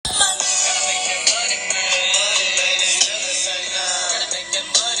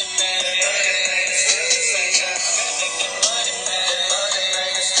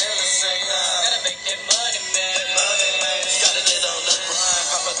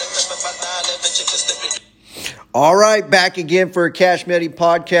All right, back again for a Cash Medi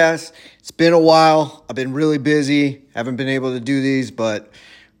podcast. It's been a while. I've been really busy. Haven't been able to do these, but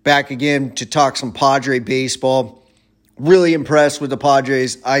back again to talk some Padre baseball. Really impressed with the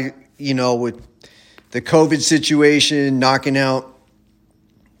Padres. With the COVID situation, knocking out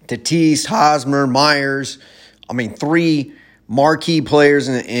Tatis, Hosmer, Myers. Three marquee players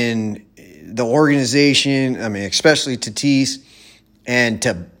in the organization. Especially Tatis. And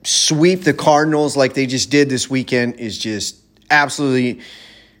to sweep the Cardinals like they just did this weekend is just absolutely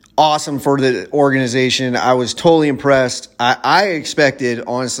awesome for the organization. I was totally impressed. I expected,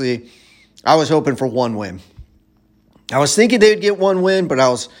 honestly, I was hoping for one win. I was thinking they would get one win, but I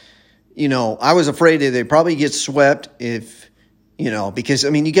was afraid that they'd probably get swept because,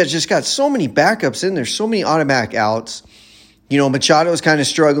 you guys just got so many backups in there, so many automatic outs. Machado's kind of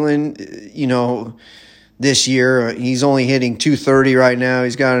struggling, this year. He's only hitting .230 right now.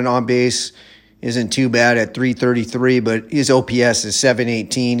 He's got an on-base, isn't too bad at .333, but his OPS is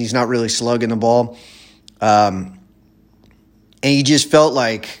 .718. He's not really slugging the ball. And you just felt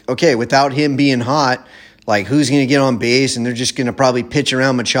like, okay, without him being hot, like who's going to get on base? And they're just going to probably pitch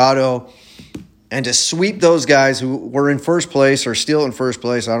around Machado. And to sweep those guys who were in first place or still in first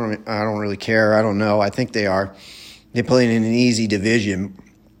place, I don't really care. I don't know. I think they are. They're playing in an easy division.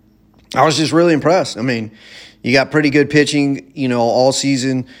 I was just really impressed. You got pretty good pitching, all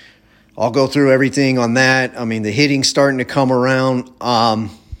season. I'll go through everything on that. The hitting's starting to come around.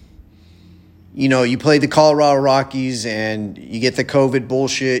 You play the Colorado Rockies and you get the COVID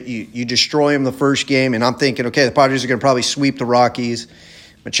bullshit. You destroy them the first game, and I'm thinking, okay, the Padres are going to probably sweep the Rockies.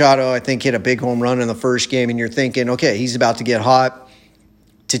 Machado, I think, hit a big home run in the first game, and you're thinking, okay, he's about to get hot.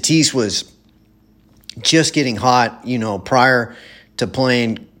 Tatis was just getting hot, prior to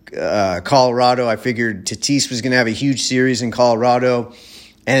playing Colorado. I figured Tatis was going to have a huge series in Colorado,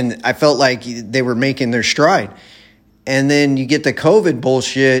 and I felt like they were making their stride. And then you get the COVID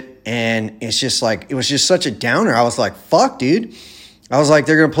bullshit, and it's just like, it was just such a downer. I was like, fuck, dude. I was like,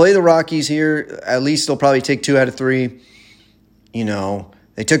 they're going to play the Rockies here. At least they'll probably take 2 out of 3.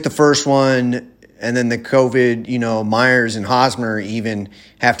 They took the first one, and then the COVID, Myers and Hosmer even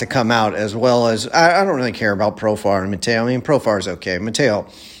have to come out, as well as, I don't really care about Profar and Mateo. Profar's okay. Mateo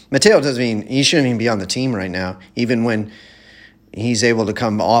doesn't he shouldn't even be on the team right now. Even when he's able to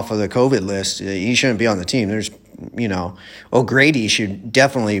come off of the COVID list, he shouldn't be on the team. There's, O'Grady should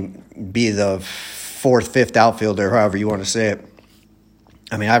definitely be the 4th, 5th outfielder, however you want to say it.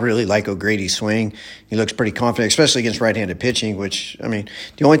 I really like O'Grady's swing. He looks pretty confident, especially against right-handed pitching, which,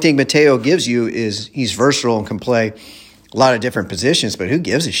 the only thing Mateo gives you is he's versatile and can play a lot of different positions, but who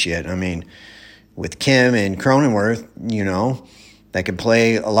gives a shit? With Kim and Cronenworth, that could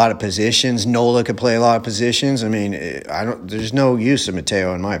play a lot of positions. Nola could play a lot of positions. There's no use of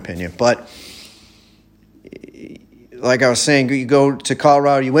Mateo, in my opinion. But like I was saying, you go to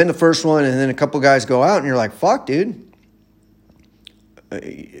Colorado, you win the first one, and then a couple guys go out, and you're like, fuck, dude.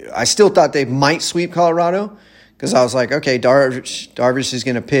 I still thought they might sweep Colorado because I was like, okay, Darvish is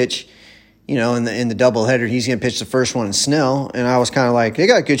going to pitch, in the doubleheader. He's going to pitch the first one in Snell. And I was kind of like, they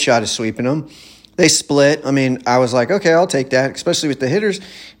got a good shot of sweeping them. They split. I was like, okay, I'll take that, especially with the hitters.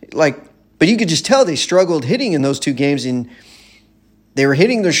 But you could just tell they struggled hitting in those 2 games, and they were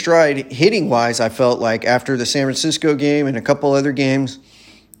hitting their stride hitting-wise, I felt like, after the San Francisco game and a couple other games.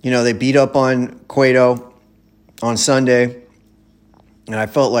 They beat up on Cueto on Sunday. And I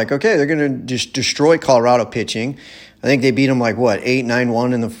felt like, okay, they're going to just destroy Colorado pitching. I think they beat them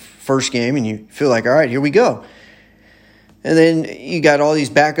 8-9-1 in the first game, and you feel like, all right, here we go. And then you got all these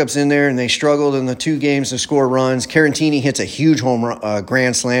backups in there, and they struggled in the 2 games to score runs. Caratini hits a huge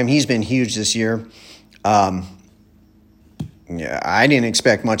grand slam. He's been huge this year. I didn't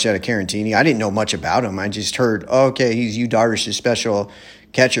expect much out of Caratini. I didn't know much about him. I just heard, okay, he's Yu Darvish's special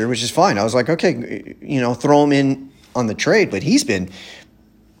catcher, which is fine. I was like, okay, throw him in on the trade, but he's been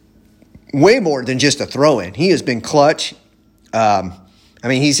way more than just a throw-in. He has been clutch.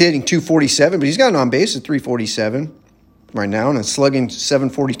 He's hitting .247, but he's got an on-base at .347 right now, and it's slugging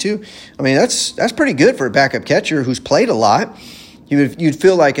 .742. That's pretty good for a backup catcher who's played a lot. You'd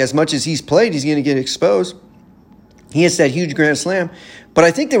feel like as much as he's played, he's going to get exposed. He hits that huge grand slam. But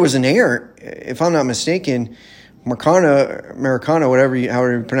I think there was an error, if I'm not mistaken. Maricano, however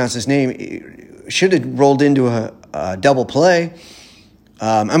you pronounce his name, should have rolled into a double play.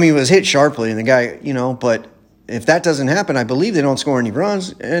 It was hit sharply, and the guy, but if that doesn't happen, I believe they don't score any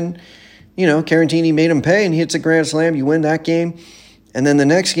runs. And, Caratini made him pay, and he hits a grand slam. You win that game. And then the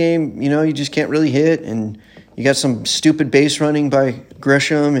next game, you just can't really hit. And you got some stupid base running by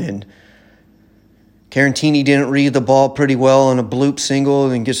Grisham, and Carantini didn't read the ball pretty well on a bloop single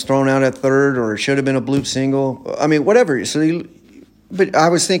and gets thrown out at third, or it should have been a bloop single. I mean, whatever. But I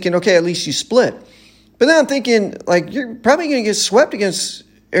was thinking, okay, at least you split. But then I'm thinking, like, you're probably going to get swept against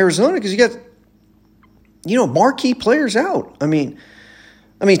Arizona because you got, marquee players out. I mean,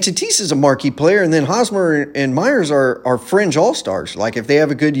 Tatis is a marquee player, and then Hosmer and Myers are fringe all-stars. Like, if they have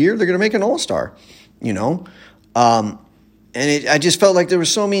a good year, they're going to make an all-star, I just felt like there were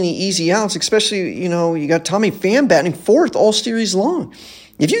so many easy outs, especially, you got Tommy Pham batting fourth all series long.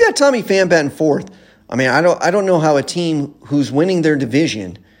 If you got Tommy Pham batting fourth, I mean, I don't know how a team who's winning their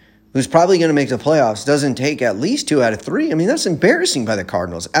division, who's probably going to make the playoffs, doesn't take at least 2 out of 3. I mean, that's embarrassing by the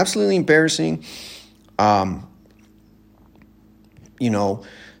Cardinals. Absolutely embarrassing. The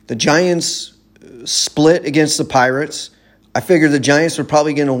Giants split against the Pirates. I figured the Giants were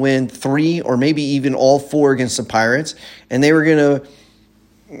probably going to win 3 or maybe even all 4 against the Pirates, and they were going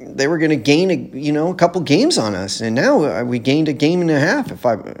to gain a couple games on us. And now we gained a game and a half if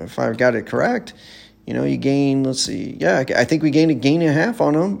I got it correct. You gain, let's see. Yeah, I think we gained a game and a half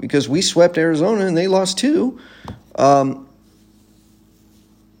on them because we swept Arizona and they lost 2. Not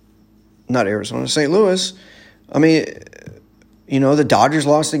Arizona, St. Louis. I mean, the Dodgers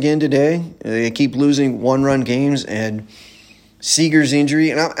lost again today. They keep losing 1-run games, and Seager's injury.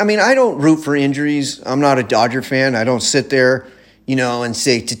 And I don't root for injuries. I'm not a Dodger fan. I don't sit there, and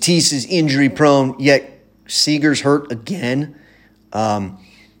say Tatis is injury prone, yet Seager's hurt again.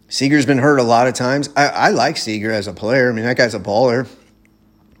 Seager's been hurt a lot of times. I like Seager as a player. I mean, that guy's a baller.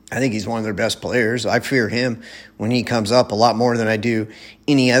 I think he's one of their best players. I fear him when he comes up a lot more than I do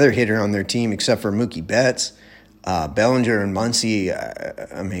any other hitter on their team except for Mookie Betts. Bellinger and Muncy,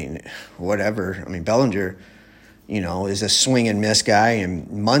 whatever. I mean, Bellinger, is a swing and miss guy, and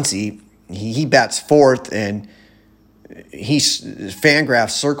Muncy, he bats fourth, and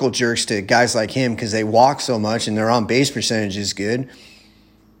Fangraphs circle jerks to guys like him because they walk so much and their on-base percentage is good.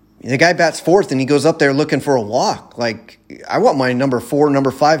 The guy bats fourth, and he goes up there looking for a walk. Like, I want my number 4, number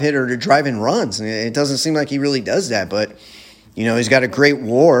 5 hitter to drive in runs, and it doesn't seem like he really does that. But, he's got a great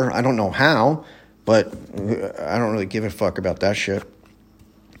WAR. I don't know how, but I don't really give a fuck about that shit.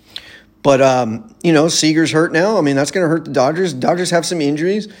 But, Seager's hurt now. I mean, that's going to hurt the Dodgers. Dodgers have some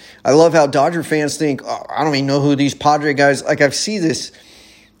injuries. I love how Dodger fans think, I don't even know who these Padre guys – like, I see this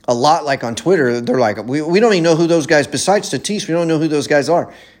a lot, like, on Twitter. They're like, we don't even know who those guys – besides Tatis, we don't know who those guys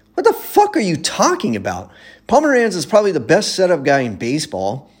are. What the fuck are you talking about? Pomeranz is probably the best setup guy in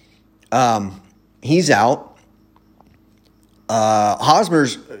baseball. He's out.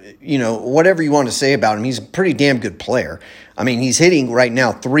 Hosmer's, whatever you want to say about him, he's a pretty damn good player. I mean, he's hitting right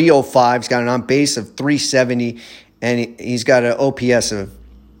now .305. He's got an on base of .370, and he's got an OPS of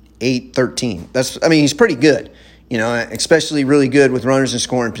 .813. He's pretty good. Especially really good with runners in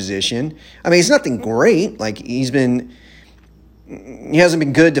scoring position. I mean, he's nothing great. Like, he hasn't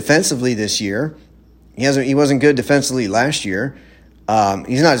been good defensively this year. He wasn't good defensively last year.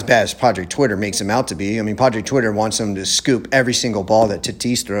 He's not as bad as Padre Twitter makes him out to be. I mean, Padre Twitter wants him to scoop every single ball that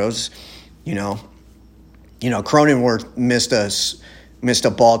Tatis throws. Cronenworth missed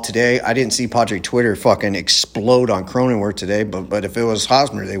a ball today. I didn't see Padre Twitter fucking explode on Cronenworth today, but if it was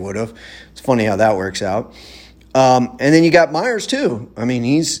Hosmer, they would have. It's funny how that works out. And then you got Myers too. I mean,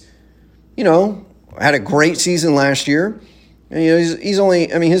 he's, had a great season last year. And, he's only,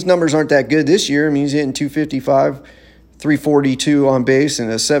 his numbers aren't that good this year. I mean, he's hitting .255, .342 on base,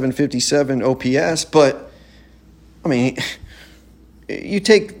 and a .757 OPS. But, you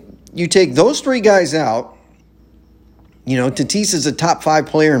take those 3 guys out. Tatis is a top 5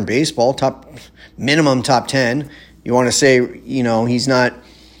 player in baseball, minimum top 10. You want to say, he's not,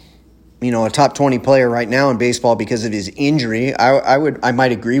 a top 20 player right now in baseball because of his injury. I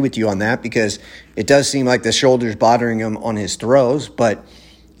might agree with you on that because it does seem like the shoulder's bothering him on his throws, but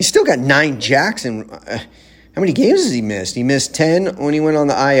he's still got 9 jacks. And how many games has he missed? He missed 10 when he went on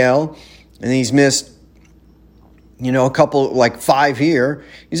the IL, and he's missed, a couple, like 5 here.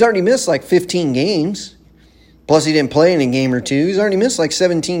 He's already missed like 15 games. Plus, he didn't play in a game or 2. He's already missed like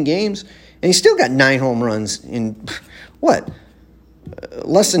 17 games, and he's still got 9 home runs in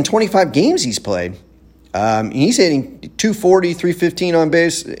less than 25 games he's played. He's hitting .240, .315 on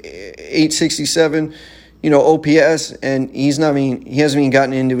base, .867, OPS, and he hasn't even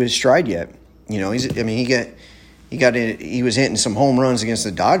gotten into his stride yet. He was hitting some home runs against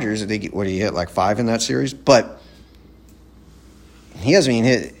the Dodgers. He hit like 5 in that series, but he hasn't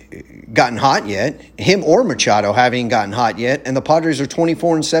even gotten hot yet. Him or Machado haven't gotten hot yet, and the Padres are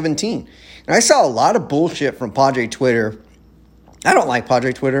 24-17. And I saw a lot of bullshit from Padre Twitter. I don't like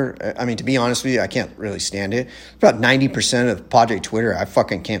Padre Twitter. To be honest with you, I can't really stand it. About 90% of Padre Twitter I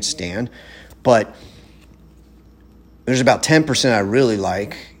fucking can't stand. But There's about 10% I really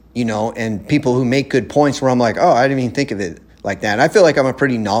like, and people who make good points where I'm like, oh, I didn't even think of it like that. And I feel like I'm a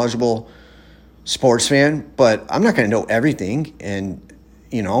pretty knowledgeable sports fan, but I'm not going to know everything. And,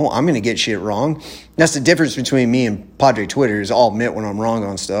 I'm going to get shit wrong. That's the difference between me and Padre Twitter is I'll admit when I'm wrong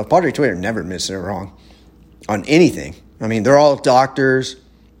on stuff. Padre Twitter never admits they're wrong on anything. I mean, they're all doctors.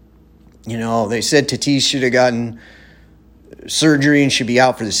 They said Tatis should have gotten surgery and should be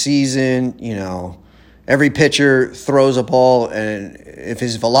out for the season. Every pitcher throws a ball, and if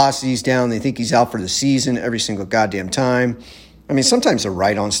his velocity's down, they think he's out for the season every single goddamn time. I mean, sometimes they're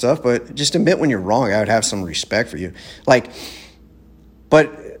right on stuff, but just admit when you're wrong. I would have some respect for you. But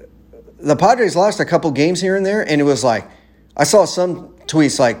the Padres lost a couple games here and there, and it was like, I saw some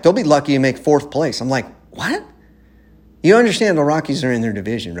tweets like, they'll be lucky to make fourth place. I'm like, what? You understand the Rockies are in their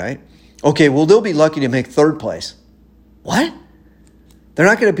division, right? Okay, well, they'll be lucky to make third place. What? They're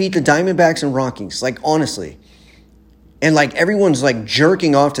not going to beat the Diamondbacks and Rockies, honestly. And, everyone's,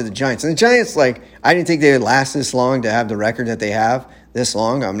 jerking off to the Giants. And the Giants, I didn't think they would last this long to have the record that they have this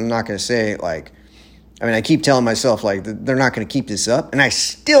long. I'm not going to say, I keep telling myself, they're not going to keep this up. And I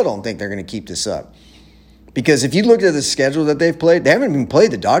still don't think they're going to keep this up. Because if you look at the schedule that they've played, they haven't even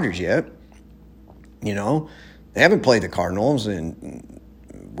played the Dodgers yet. They haven't played the Cardinals, and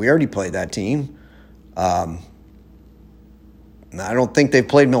we already played that team. I don't think they've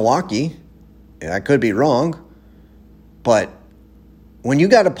played Milwaukee. I could be wrong. But when you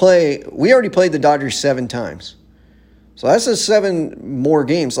got to play, we already played the Dodgers 7 times. So that's 7 more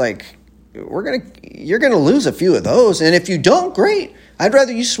games. You're gonna lose a few of those. And if you don't, great. I'd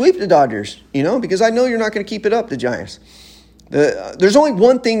rather you sweep the Dodgers, because I know you're not going to keep it up, the Giants. There's only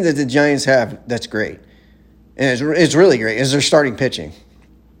one thing that the Giants have that's great. And it's really great, is their starting pitching.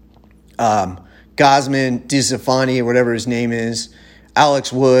 Gausman, DeStefani, whatever his name is,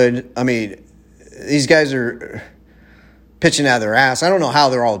 Alex Wood. I mean, these guys are pitching out of their ass. I don't know how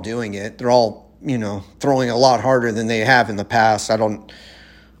they're all doing it. They're all, throwing a lot harder than they have in the past. I don't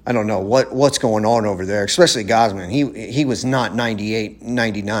know what's going on over there, especially Gausman. He was not 98,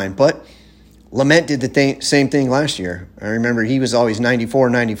 99, but Lamet did the same thing last year. I remember he was always 94,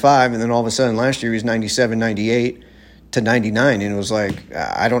 95, and then all of a sudden last year he was 97, 98 to 99, and it was like,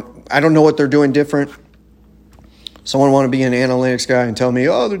 I don't know what they're doing different. Someone want to be an analytics guy and tell me,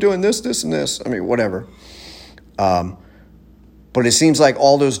 oh, they're doing this, this, and this. I mean, whatever. But it seems like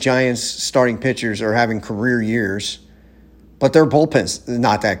all those Giants starting pitchers are having career years, but their bullpen's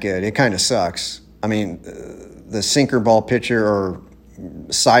not that good. It kind of sucks. I mean, the sinker ball pitcher or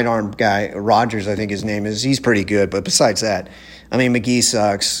sidearm guy, Rogers, I think his name is, he's pretty good. But besides that, I mean, McGee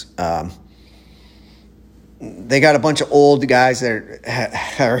sucks. They got a bunch of old guys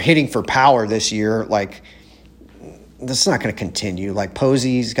that are hitting for power this year. That's not going to continue.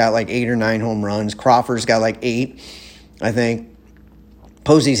 Posey's got 8 or 9 home runs. Crawford's got 8, I think.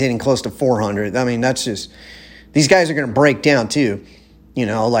 Posey's hitting close to 400. I mean, that's just – these guys are going to break down too.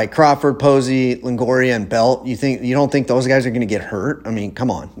 Crawford, Posey, Longoria, and Belt. You don't think those guys are going to get hurt? I mean, come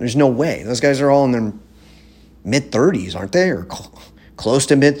on. There's no way. Those guys are all in their mid-30s, aren't they? Or close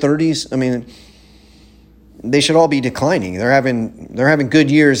to mid-30s? I mean, they should all be declining. They're having good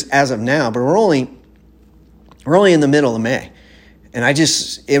years as of now, but we're only in the middle of May. And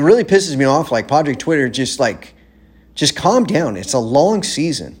it really pisses me off. Padre Twitter, just calm down. It's a long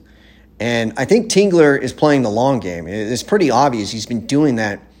season. And I think Tingler is playing the long game. It's pretty obvious. He's been doing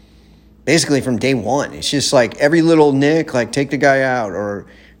that basically from day one. It's just every little nick, take the guy out, or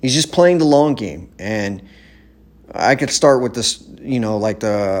he's just playing the long game. And I could start with this,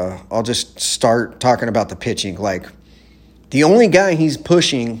 I'll just start talking about the pitching. The only guy he's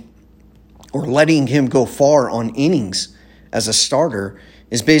pushing or letting him go far on innings as a starter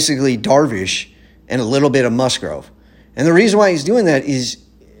is basically Darvish and a little bit of Musgrove. And the reason why he's doing that is,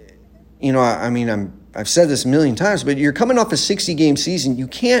 I've said this a million times, but you're coming off a 60-game season. You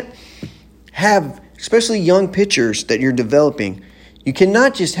can't have, especially young pitchers that you're developing, you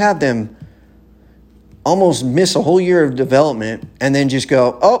cannot just have them almost miss a whole year of development and then just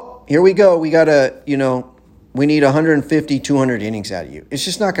go, oh, here we go. We got to, we need 150, 200 innings out of you. It's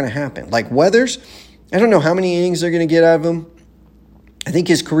just not going to happen. Weathers, I don't know how many innings they're going to get out of him. I think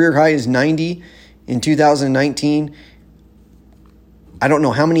his career high is 90 in 2019. I don't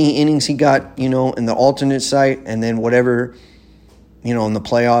know how many innings he got, in the alternate site, and then whatever, in the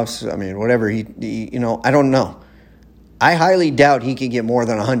playoffs. I mean, whatever I don't know. I highly doubt he could get more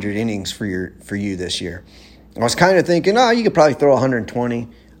than 100 innings for you this year. I was kind of thinking, you could probably throw 120.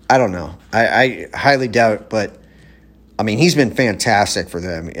 I don't know. I highly doubt it, but, I mean, he's been fantastic for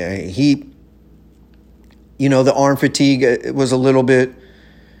them. The arm fatigue was a little bit,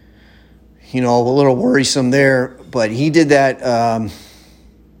 a little worrisome there. But he did that, I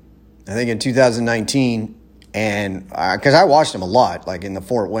think in 2019, and because I watched him a lot, like in the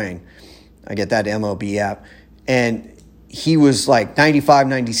Fort Wayne. I get that MLB app. And he was like 95,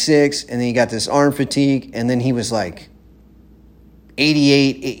 96, and then he got this arm fatigue, and then he was like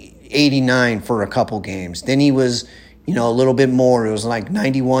 88, 89 for a couple games. Then he was, a little bit more. It was like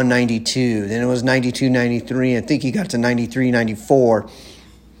 91, 92. Then it was 92, 93. I think he got to 93, 94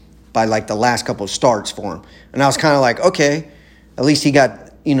 by like the last couple of starts for him. And I was kind of like, okay, at least he got,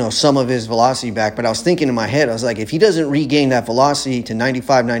 some of his velocity back. But I was thinking in my head, I was like, if he doesn't regain that velocity to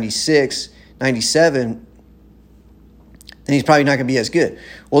 95, 96, 97, then he's probably not going to be as good.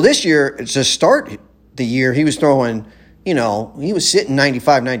 Well, this year, to start the year, he was throwing, he was sitting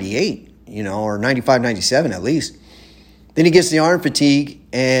 95, 98, or 95, 97 at least. Then he gets the arm fatigue,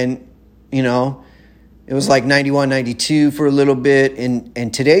 and, it was like 91, 92 for a little bit.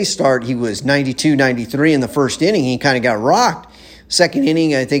 And today's start, he was 92, 93 in the first inning. He kind of got rocked. Second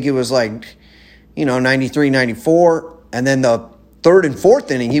inning, I think it was like, 93, 94. And then the third and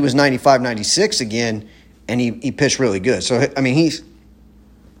fourth inning, he was 95, 96 again, and he pitched really good. So, I mean, he's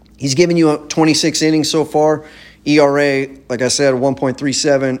given you 26 innings so far. ERA, like I said,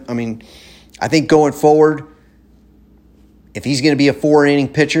 1.37. I mean, I think going forward, if he's going to be a 4-inning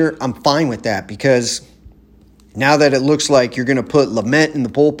pitcher, I'm fine with that, because now that it looks like you're going to put Lamet in the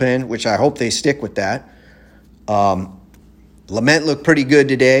bullpen, which I hope they stick with that. Lamet looked pretty good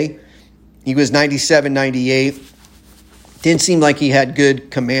today. He was 97, 98. Didn't seem like he had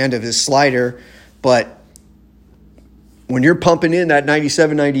good command of his slider, but when you're pumping in that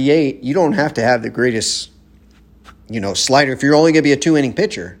 97, 98, you don't have to have the greatest, slider if you're only going to be a 2-inning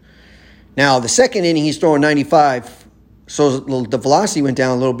pitcher. Now, the second inning, he's throwing 95, so the velocity went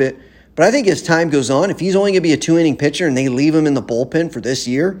down a little bit. But I think as time goes on, if he's only going to be a 2-inning pitcher and they leave him in the bullpen for this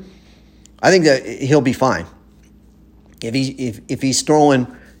year, I think that he'll be fine. If he's throwing,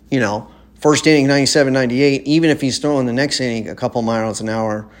 first inning 97, 98, even if he's throwing the next inning a couple miles an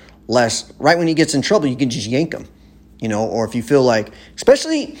hour less, right when he gets in trouble, you can just yank him. Or if you feel like,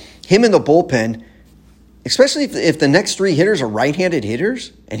 especially him in the bullpen, especially if the next 3 hitters are right-handed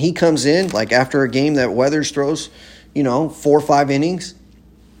hitters and he comes in like after a game that Weathers throws, 4 or 5 innings,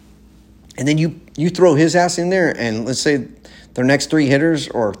 and then you throw his ass in there, and let's say their next 3 hitters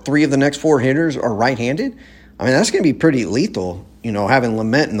or 3 of the next 4 hitters are right-handed, I mean, that's going to be pretty lethal, having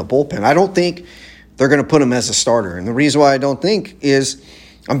Lamet in the bullpen. I don't think they're going to put him as a starter. And the reason why I don't think is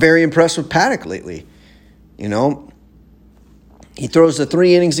I'm very impressed with Paddock lately. He throws the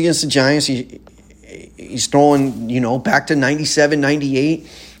 3 innings against the Giants. He's throwing, back to 97, 98.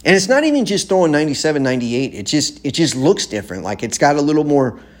 And it's not even just throwing 97, 98. It just looks different. Like it's got a little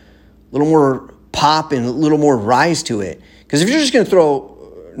more pop and a little more rise to it. Because if you're just going to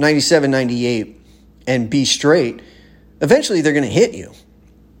throw 97, 98 and be straight, eventually they're going to hit you.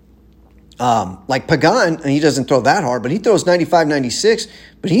 Like Pagan, he doesn't throw that hard, but he throws 95, 96,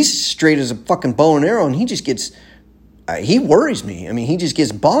 but he's straight as a fucking bow and arrow, and he just gets he worries me. I mean, he just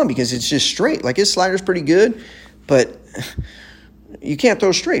gets bombed because it's just straight. Like his slider's pretty good, but you can't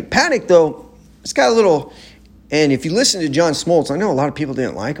throw straight. Paddock, though, it's got a little. And if you listen to John Smoltz, I know a lot of people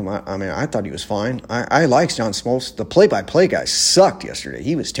didn't like him. I mean, I thought he was fine. I liked John Smoltz. The play-by-play guy sucked yesterday.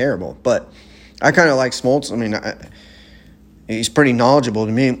 He was terrible. But I kind of like Smoltz. I mean, he's pretty knowledgeable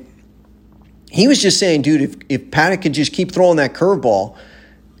to me. He was just saying, dude, if Paddock could just keep throwing that curveball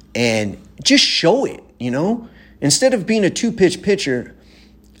and just show it, Instead of being a 2-pitch pitcher,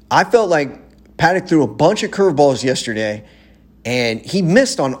 I felt like Paddock threw a bunch of curveballs yesterday, and he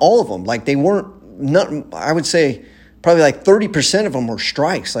missed on all of them. Like they weren't, I would say probably like 30% of them were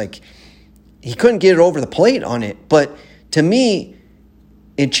strikes. Like he couldn't get it over the plate on it. But to me,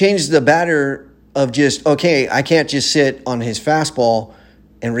 it changed the batter of just, okay, I can't just sit on his fastball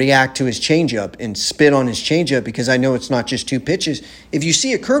and react to his changeup and spit on his changeup because I know it's not just 2 pitches. If you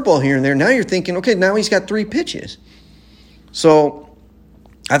see a curveball here and there, now you're thinking, okay, now he's got 3 pitches. So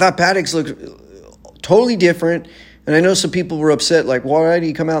I thought Paddock's looked totally different, and I know some people were upset, like, why did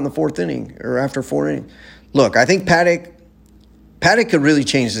he come out in the 4th inning or after 4 innings? Look, I think Paddock could really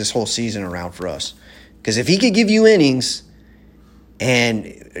change this whole season around for us, because if he could give you innings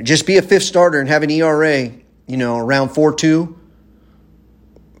and just be a 5th starter and have an ERA, around 4.2,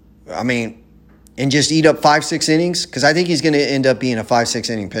 I mean, and just eat up 5-6 innings, because I think he's going to end up being a 5-6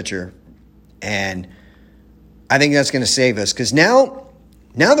 inning pitcher. And I think that's going to save us, because now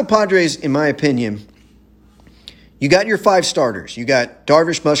the Padres, in my opinion, you got your 5 starters. You got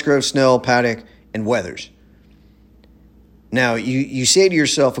Darvish, Musgrove, Snell, Paddock, and Weathers. Now, you say to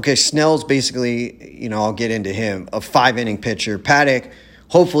yourself, okay, Snell's basically, I'll get into him, a 5-inning pitcher. Paddock,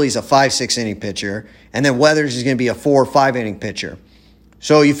 hopefully he's a 5-6 inning pitcher. And then Weathers is going to be a 4 or 5 inning pitcher.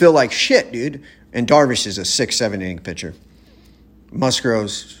 So you feel like shit, dude. And Darvish is a 6-7 inning pitcher.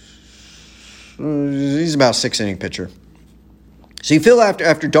 Musgrove's, he's about a 6 inning pitcher. So you feel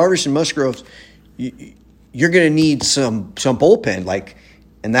after Darvish and Musgrove, you're going to need some bullpen,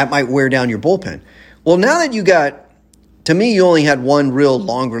 and that might wear down your bullpen. Well, now that you got, to me, you only had one real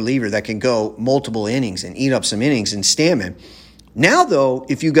long reliever that can go multiple innings and eat up some innings in Stammen. Now, though,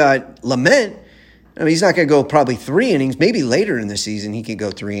 if you got Lamet, I mean, he's not going to go probably 3 innings. Maybe later in the season he could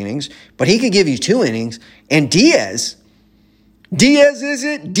go 3 innings, but he could give you 2 innings. And Diaz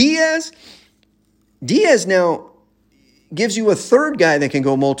now gives you a third guy that can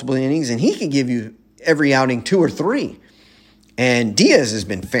go multiple innings, and he can give you every outing 2 or 3. And Diaz has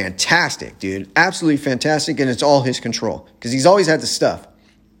been fantastic, dude. Absolutely fantastic, and it's all his control because he's always had the stuff.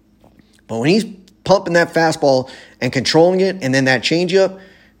 But when he's pumping that fastball and controlling it, and then that changeup,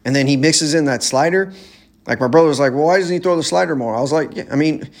 and then he mixes in that slider, like my brother was like, well, why doesn't he throw the slider more? I was like, yeah, I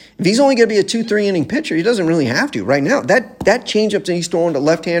mean, if he's only going to be a 2-3 inning pitcher, he doesn't really have to. Right now, that changeup that he's throwing to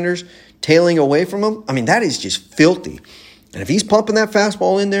left-handers, tailing away from him, I mean, that is just filthy. And if he's pumping that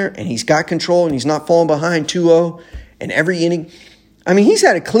fastball in there and he's got control and he's not falling behind 2-0 and every inning, I mean, he's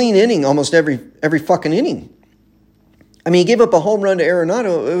had a clean inning almost every fucking inning. I mean, he gave up a home run to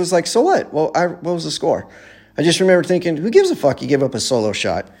Arenado. It was like, so what? Well, what was the score? I just remember thinking, who gives a fuck? He gave up a solo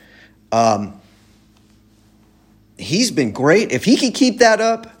shot. He's been great. If he could keep that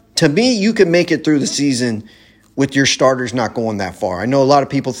up, to me, you can make it through the season with your starters not going that far. I know a lot of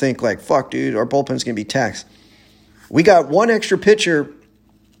people think like, fuck, dude, our bullpen's going to be taxed. We got one extra pitcher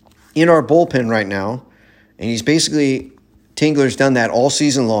in our bullpen right now, and he's basically, Tingler's done that all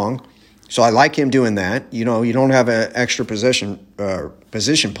season long, so I like him doing that. You know, you don't have an extra position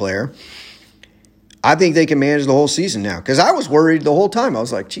player. I think they can manage the whole season now, because I was worried the whole time. I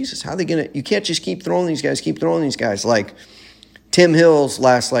was like, Jesus, how are they going to – you can't just keep throwing these guys, Like Tim Hill's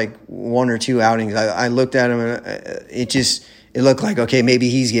last, 1 or 2 outings, I looked at him, and it looked like, okay, maybe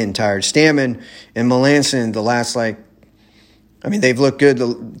he's getting tired. Stammen and Melanson, the last, they've looked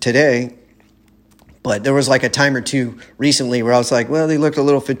good today, but there was a time or two recently where I was like, well, they looked a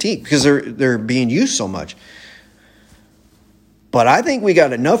little fatigued because they're being used so much. But I think we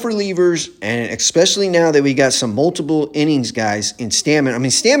got enough relievers, and especially now that we got some multiple innings guys in Stammen. I mean,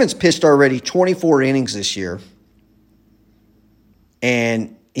 Stammen's pitched already 24 innings this year,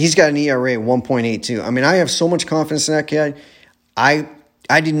 and he's got an ERA of 1.82. I mean, I have so much confidence in that kid. I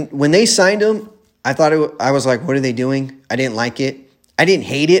didn't, when they signed him, I was like, what are they doing? I didn't like it. I didn't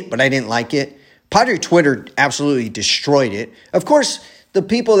hate it, but I didn't like it. Padre Twitter absolutely destroyed it. Of course, the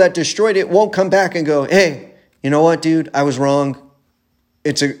people that destroyed it won't come back and go, hey, you know what, dude? I was wrong.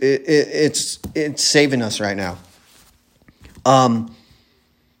 It's saving us right now.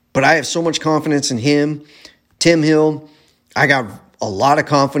 But I have so much confidence in him. Tim Hill, I got a lot of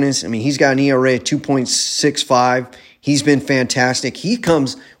confidence. I mean, he's got an ERA of 2.65. He's been fantastic.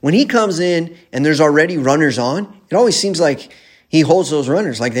 When he comes in and there's already runners on, it always seems like he holds those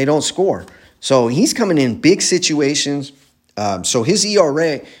runners like they don't score. So he's coming in big situations. So his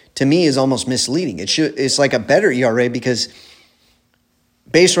ERA to me is almost misleading. It's like a better ERA because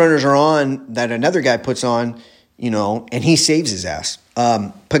base runners are on that another guy puts on, and he saves his ass.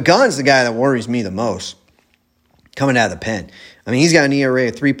 Pagan's the guy that worries me the most coming out of the pen. I mean, he's got an ERA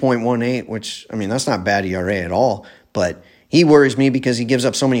of 3.18, which, that's not bad ERA at all. But he worries me because he gives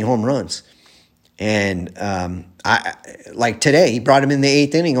up so many home runs. And today, he brought him in the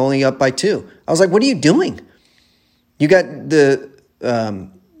 8th inning, only up by 2. I was like, what are you doing? You got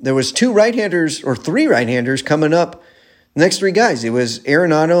there was 2 right-handers or 3 right-handers coming up. The next 3 guys, it was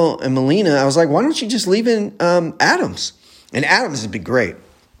Arenado and Molina. I was like, why don't you just leave in Adams? And Adams has been great.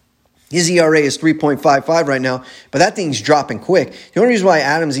 His ERA is 3.55 right now, but that thing's dropping quick. The only reason why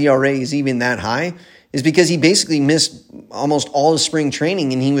Adams' ERA is even that high is because he basically missed almost all his spring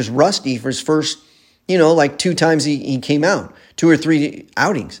training, and he was rusty for his first, 2 times he came out, 2 or 3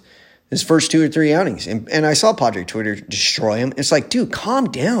 outings, his first 2 or 3 outings. And I saw Padre Twitter destroy him. It's like, dude,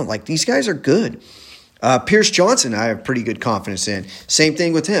 calm down. These guys are good. Pierce Johnson, I have pretty good confidence in. Same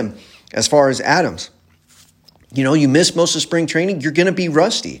thing with him as far as Adams. You miss most of spring training, you're going to be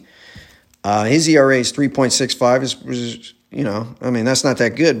rusty. His ERA is 3.65. That's not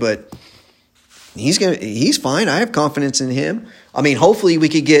that good, but he's fine. I have confidence in him. Hopefully we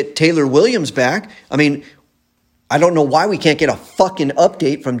could get Taylor Williams back. I don't know why we can't get a fucking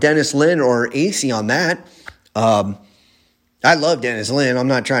update from Dennis Lin or AC on that. I love Dennis Lin. I'm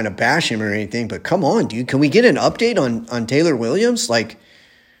not trying to bash him or anything, but come on, dude. Can we get an update on Taylor Williams?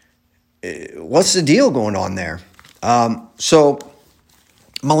 What's the deal going on there? So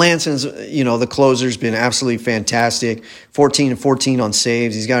Melanson's, the closer's been absolutely fantastic. 14-14 on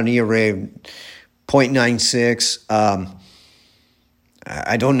saves. He's got an ERA of .96.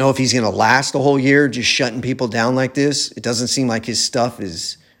 I don't know if he's going to last the whole year just shutting people down like this. It doesn't seem like his stuff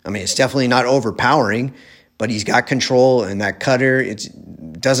is, it's definitely not overpowering, but he's got control, and that cutter, it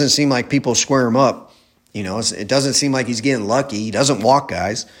doesn't seem like people square him up. It doesn't seem like he's getting lucky. He doesn't walk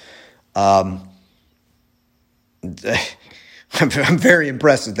guys. I'm very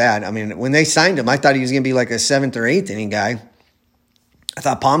impressed with that. When they signed him, I thought he was going to be like a 7th or 8th inning guy. I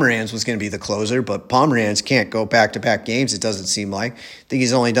thought Pomeranz was going to be the closer, but Pomeranz can't go back-to-back games, it doesn't seem like. I think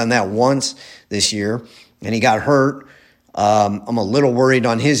he's only done that once this year, and he got hurt. I'm a little worried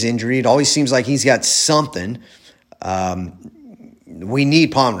on his injury. It always seems like he's got something. We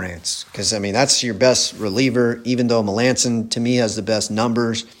need Pomeranz because, that's your best reliever, even though Melancon, to me, has the best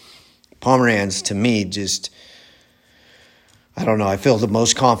numbers. Pomeranz, to me, just, I don't know. I feel the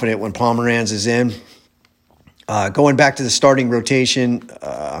most confident when Pomeranz is in. Going back to the starting rotation,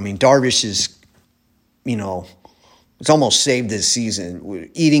 Darvish is, it's almost saved this season.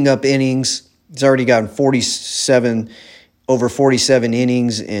 Eating up innings. He's already gotten over 47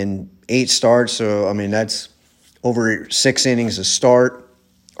 innings in 8 starts. So, that's over 6 innings a start,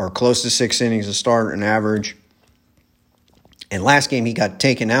 or close to 6 innings a start, an average. And last game he got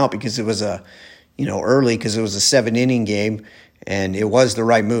taken out because it was early because it was a 7-inning game. And it was the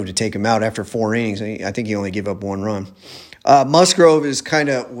right move to take him out after 4 innings. I think he only gave up 1 run. Musgrove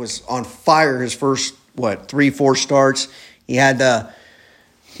was on fire his first, 3-4 starts. He had the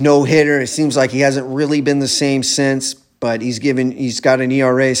no-hitter. It seems like he hasn't really been the same since, but he's got an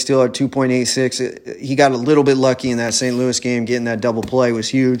ERA still at 2.86. He got a little bit lucky in that St. Louis game. Getting that double play was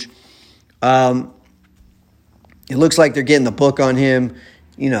huge. It looks like they're getting the book on him,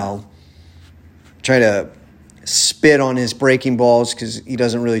 try to spit on his breaking balls because he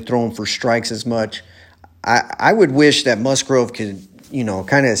doesn't really throw them for strikes as much. I would wish that Musgrove could,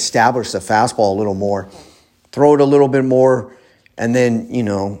 kind of establish the fastball a little more, throw it a little bit more, and then,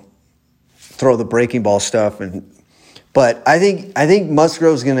 throw the breaking ball stuff. But I think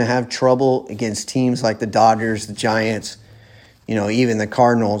Musgrove's going to have trouble against teams like the Dodgers, the Giants, even the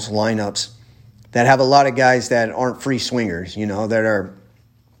Cardinals lineups that have a lot of guys that aren't free swingers, that are,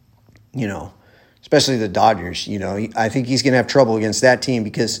 especially the Dodgers. I think he's going to have trouble against that team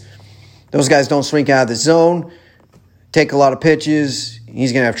because those guys don't swing out of the zone, take a lot of pitches.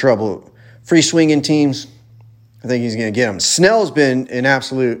 He's going to have trouble. Free swinging teams, I think he's going to get them. Snell's been an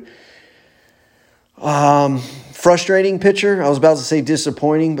absolute frustrating pitcher. I was about to say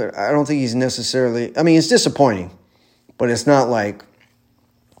disappointing, but I don't think he's necessarily – it's disappointing, but it's not like –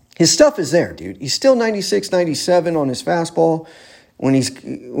 his stuff is there, dude. He's still 96, 97 on his fastball. When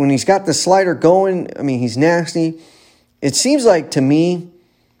he's got the slider going, he's nasty. It seems like to me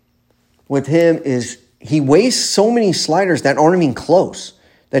with him is he wastes so many sliders that aren't even close,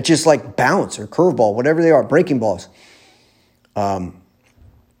 that just like bounce or curveball, whatever they are, breaking balls. My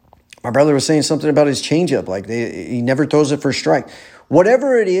brother was saying something about his changeup, like he never throws it for a strike.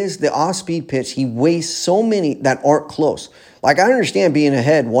 Whatever it is, the off-speed pitch, he wastes so many that aren't close. Like I understand being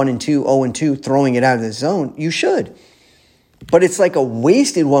ahead 1-2, 0-2, throwing it out of the zone. You should. But it's like a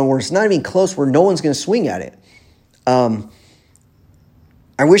wasted one where it's not even close, where no one's going to swing at it.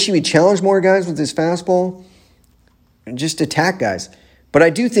 I wish he would challenge more guys with his fastball and just attack guys. But I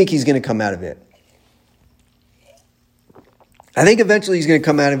do think he's going to come out of it. I think eventually he's going to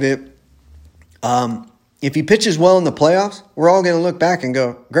come out of it. If he pitches well in the playoffs, we're all going to look back and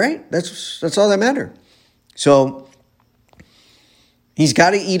go, great, that's all that mattered. So he's got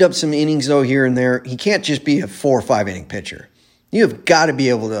to eat up some innings, though, here and there. He can't just be a 4 or 5 inning pitcher. You have got to be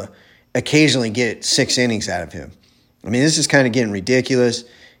able to occasionally get 6 innings out of him. This is kind of getting ridiculous.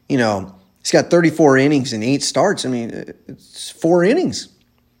 He's got 34 innings and 8 starts. It's 4 innings.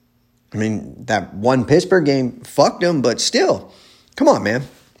 That one Pittsburgh game fucked him, but still, come on, man.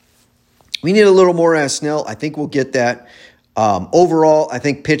 We need a little more out of Snell. I think we'll get that. Overall, I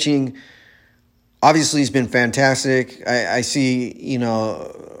think pitching obviously has been fantastic. I see,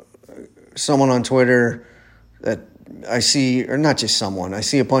 someone on Twitter that I see, or not just someone, I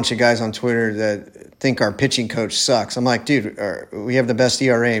see a bunch of guys on Twitter that think our pitching coach sucks. I'm like, dude, we have the best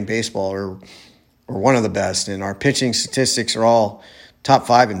ERA in baseball, or one of the best, and our pitching statistics are all top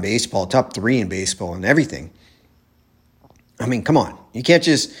 5 in baseball, top 3 in baseball, and everything. Come on. You can't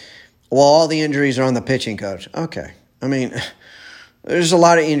just, all the injuries are on the pitching coach. Okay. There's a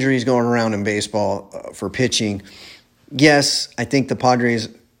lot of injuries going around in baseball for pitching. Yes, I think the Padres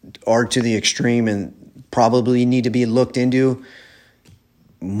are to the extreme and probably need to be looked into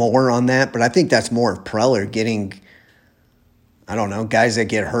more on that, but I think that's more of Preller getting I don't know, guys that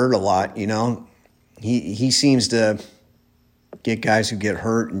get hurt a lot, you know. He seems to get guys who get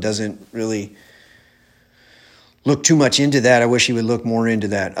hurt and doesn't really look too much into that. I wish he would look more into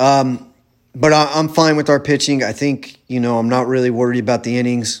that. But I'm fine with our pitching. I think, I'm not really worried about the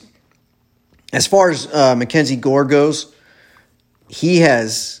innings. As far as Mackenzie Gore goes, he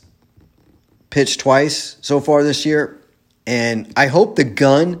has pitched twice so far this year. And I hope the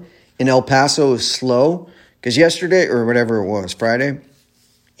gun in El Paso is slow, because yesterday, or whatever it was, Friday,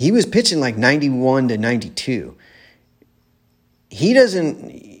 he was pitching like 91 to 92.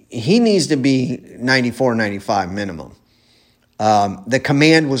 He needs to be 94, 95 minimum. The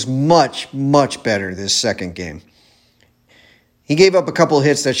command was much, much better this second game. He gave up a couple of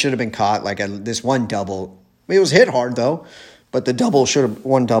hits that should have been caught, like this one double. It was hit hard though, but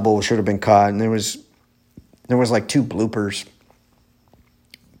one double should have been caught, and there was like 2 bloopers.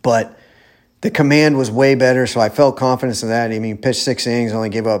 But the command was way better, so I felt confidence in that. I mean, pitched 6 innings, only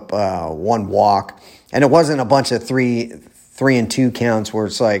gave up 1 walk, and it wasn't a bunch of 3-2 counts where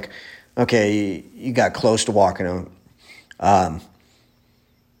it's like, okay, you got close to walking him.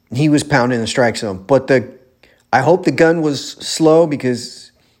 He was pounding the strike zone, but I hope the gun was slow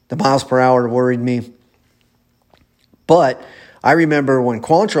because the miles per hour worried me. But I remember when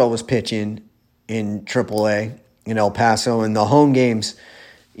Quantrill was pitching in AAA in El Paso, and the home games,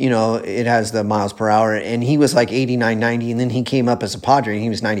 it has the miles per hour, and he was like 89, 90, and then he came up as a Padre, and he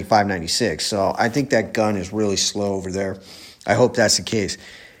was 95, 96. So I think that gun is really slow over there. I hope that's the case.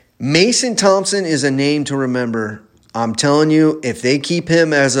 Mason Thompson is a name to remember. I'm telling you, if they keep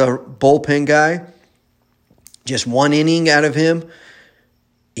him as a bullpen guy, just 1 inning out of him,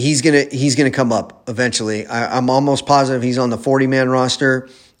 he's gonna come up eventually. I'm almost positive he's on the 40-man roster.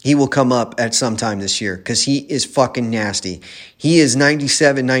 He will come up at some time this year because he is fucking nasty. He is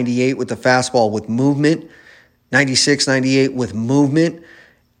 97, 98 with the fastball with movement, 96, 98 with movement,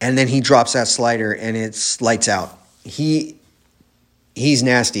 and then he drops that slider and it's lights out. He's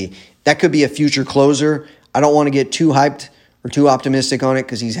nasty. That could be a future closer. I don't want to get too hyped or too optimistic on it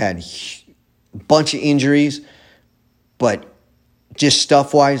because he's had a bunch of injuries, but just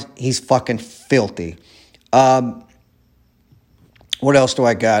stuff-wise, he's fucking filthy. What else do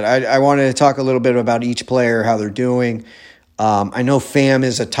I got? I wanted to talk a little bit about each player, how they're doing. I know Pham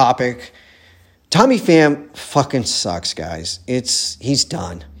is a topic. Tommy Pham fucking sucks, guys. He's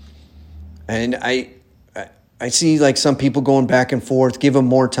done. And I see like some people going back and forth, give him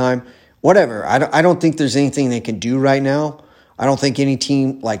more time. Whatever. I don't think there's anything they can do right now. I don't think any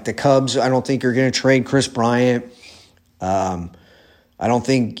team like the Cubs, I don't think are going to trade Chris Bryant. I don't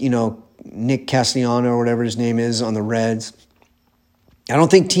think, Nick Castellano or whatever his name is on the Reds. I don't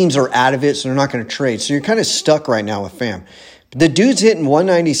think teams are out of it, so they're not going to trade. So you're kind of stuck right now with Pham. But the dude's hitting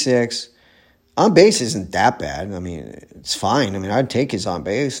 196. On base isn't that bad. I mean, it's fine. I mean, I'd take his on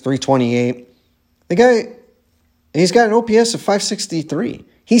base. 328. The guy, he's got an OPS of 563.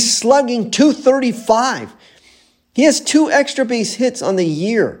 He's slugging 235. He has 2 extra base hits on the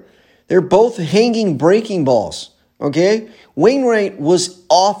year. They're both hanging breaking balls, okay? Wainwright was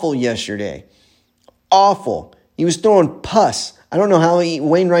awful yesterday. Awful. He was throwing pus. I don't know how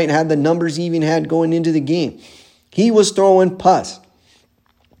Wainwright had the numbers he even had going into the game. He was throwing pus.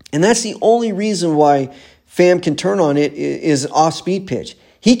 And that's the only reason why Pham can turn on it is off-speed pitch.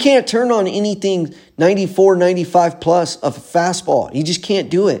 He can't turn on anything 94, 95 plus of a fastball. He just can't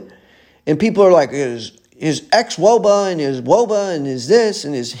do it. And people are like, his ex-WOBA and his WOBA and his this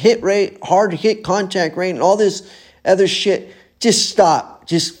and his hit rate, hard hit contact rate and all this other shit. Just stop.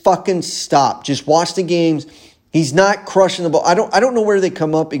 Just fucking stop. Just watch the games. He's not crushing the ball. I don't know where they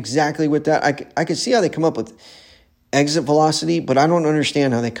come up exactly with that. I can see how they come up with exit velocity, but I don't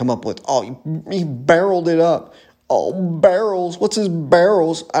understand how they come up with, he barreled it up. Oh, barrels. What's his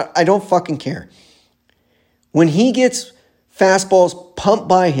barrels? I don't fucking care. When he gets fastballs pumped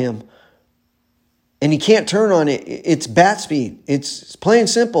by him and he can't turn on it, it's bat speed. It's plain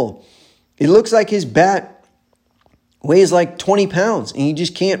simple. It looks like his bat weighs like 20 pounds and he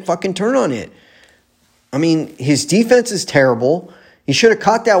just can't fucking turn on it. I mean, his defense is terrible. He should have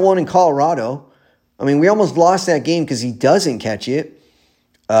caught that one in Colorado. I mean, we almost lost that game because he doesn't catch it.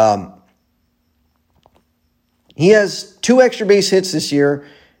 He has 2 extra base hits this year,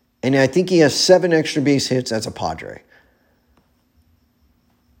 and I think he has 7 extra base hits as a Padre.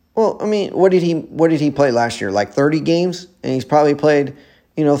 Well, I mean, what did he play last year? Like 30 games, and he's probably played,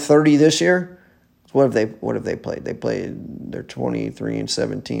 30 this year. What have they played? They played, they're 23 and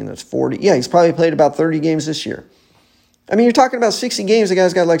 17. That's 40. Yeah, he's probably played about 30 games this year. I mean, you're talking about 60 games. The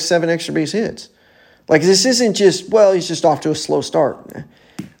guy's got like 7 extra base hits. Like, this isn't just, he's just off to a slow start.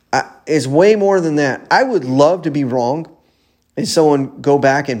 It's way more than that. I would love to be wrong, and someone go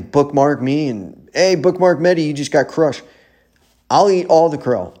back and bookmark me and, hey, bookmark Medi, you just got crushed. I'll eat all the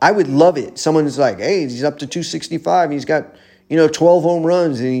crow. I would love it. Someone's like, hey, he's up to 265. And he's got, 12 home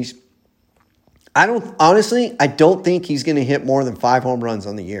runs. And I don't think he's going to hit more than 5 home runs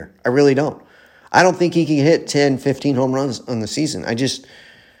on the year. I really don't. I don't think he can hit 10, 15 home runs on the season. I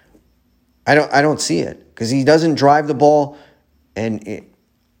don't see it because he doesn't drive the ball. And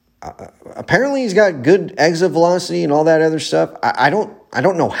apparently he's got good exit velocity and all that other stuff. I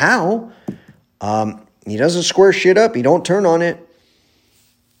don't know how. He doesn't square shit up. He don't turn on it.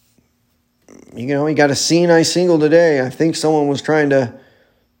 He got a CNI single today. I think someone was trying to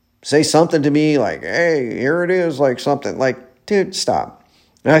say something to me like, hey, here it is, like something. Like, dude, stop.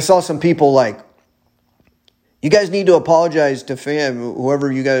 And I saw some people like, you guys need to apologize to Pham,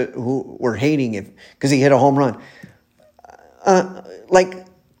 whoever you guys who were hating it because he hit a home run.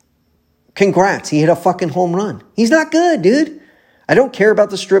 Congrats, he hit a fucking home run. He's not good, dude. I don't care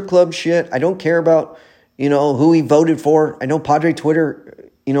about the strip club shit. I don't care about, who he voted for. I know Padre Twitter,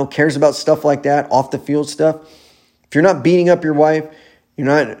 cares about stuff like that, off the field stuff. If you're not beating up your wife, you're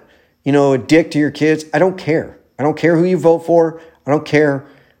not, a dick to your kids, I don't care. I don't care who you vote for. I don't care.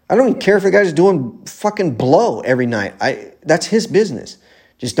 I don't even care if the guy's doing fucking blow every night. That's his business.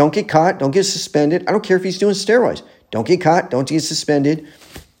 Just don't get caught. Don't get suspended. I don't care if he's doing steroids. Don't get caught. Don't get suspended.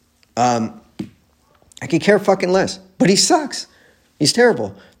 I could care fucking less. But he sucks. He's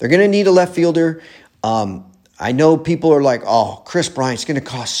terrible. They're going to need a left fielder. I know people are like, oh, Chris Bryant's going to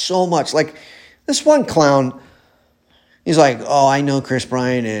cost so much. Like this one clown, he's like, oh, I know Chris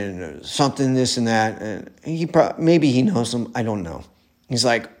Bryant and something, this and that. And maybe he knows him. I don't know. He's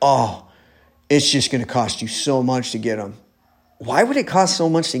like, oh, it's just going to cost you so much to get him. Why would it cost so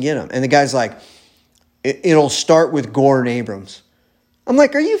much to get him? And the guy's like, it'll start with Gordon Abrams. I'm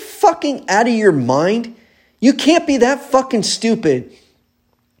like, are you fucking out of your mind? You can't be that fucking stupid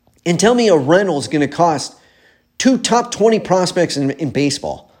and tell me a rental is going to cost 2 top 20 prospects in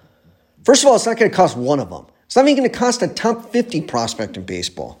baseball. First of all, it's not going to cost one of them. It's not even going to cost a top 50 prospect in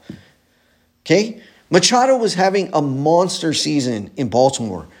baseball. Okay? Machado was having a monster season in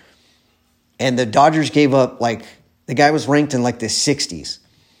Baltimore. And the Dodgers gave up, the guy was ranked in the 60s.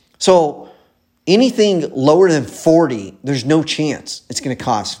 So anything lower than 40, there's no chance it's going to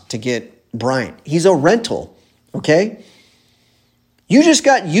cost to get Bryant. He's a rental, okay? You just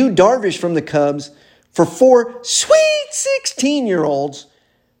got Yu Darvish from the Cubs for 4 sweet 16-year-olds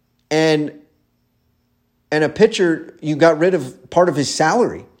and a pitcher, you got rid of part of his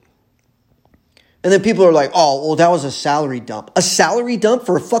salary. And then people are like, oh, well, that was a salary dump. A salary dump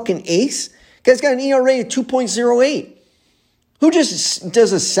for a fucking ace? Guy's got an ERA of 2.08. Who just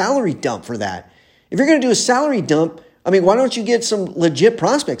does a salary dump for that? If you're going to do a salary dump, why don't you get some legit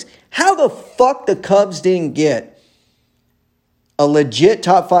prospects? How the fuck the Cubs didn't get a legit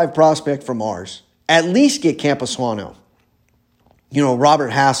top 5 prospect from ours? At least get Campusano. Robert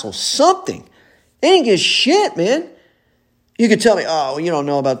Hassel. Something. They didn't get shit, man. You could tell me, oh, you don't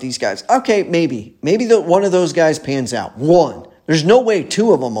know about these guys. Okay, maybe. Maybe one of those guys pans out. One. There's no way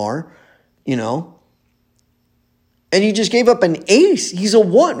 2 of them are, And you just gave up an ace. He's a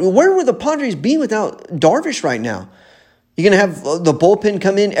 1. Where would the Padres be without Darvish right now? You're going to have the bullpen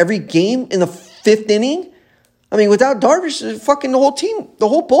come in every game in the 5th inning? Without Darvish, fucking the whole team, the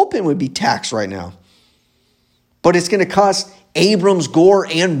whole bullpen would be taxed right now. But it's going to cost Abrams, Gore,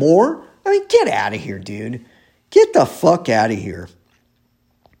 and more? Get out of here, dude. Get the fuck out of here.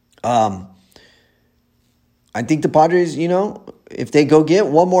 I think the Padres, if they go get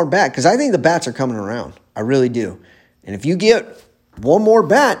one more bat, because I think the bats are coming around. I really do. And if you get one more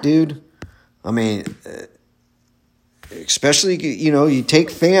bat, dude, especially, you take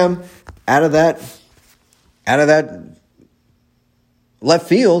Pham out of that left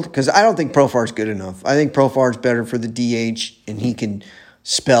field, because I don't think Profar's good enough. I think Profar's better for the DH, and he can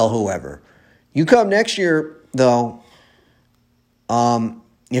spell whoever. You come next year, though,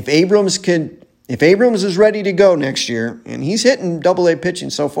 if Abrams is ready to go next year, and he's hitting AA pitching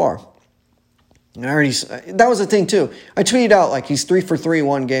so far. That was the thing too. I tweeted out he's 3 for 3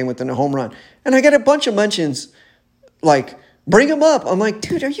 one game with a home run, and I got a bunch of mentions bring him up. I'm like,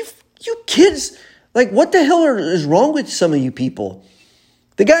 dude, are you kids? What the hell is wrong with some of you people?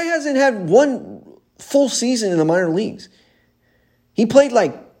 The guy hasn't had one full season in the minor leagues. He played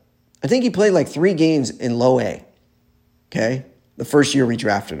I think he played 3 games in low A. Okay? The first year we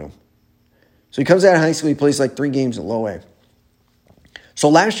drafted him. So he comes out of high school, he plays 3 games in low A. So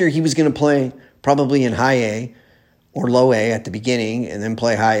last year he was going to play probably in high A or low A at the beginning and then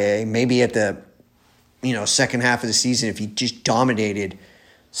play high A. Maybe at the second half of the season, if he just dominated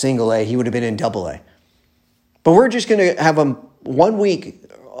single A, he would have been in double A. But we're just going to have him 1 week,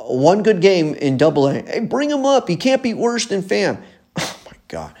 one good game in Double-A. Hey, bring him up. He can't be worse than Pham. Oh, my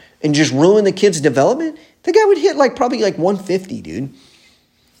God. And just ruin the kid's development? The guy would hit probably 150, dude.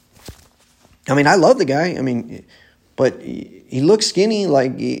 I mean, I love the guy. I mean, but he looks skinny,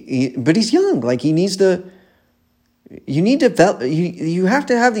 but he's young. He needs to, you have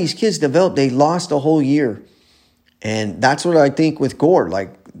to have these kids develop. They lost a whole year. And that's what I think with Gord.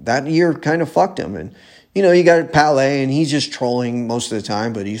 That year kind of fucked him. And, you got Palais, and he's just trolling most of the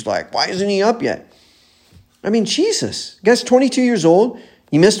time, but he's like, why isn't he up yet? I mean, Jesus. The guy's 22 years old.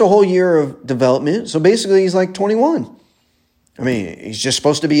 He missed a whole year of development. So basically, he's 21. I mean, he's just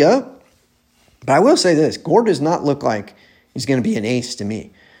supposed to be up. But I will say this. Gord does not look like he's going to be an ace to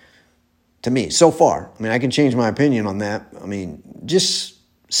me. So far. I mean, I can change my opinion on that. I mean, just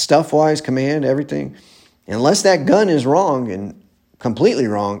stuff-wise, command, everything. Unless that gun is wrong and completely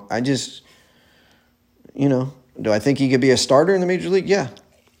wrong, I just, do I think he could be a starter in the Major League? Yeah.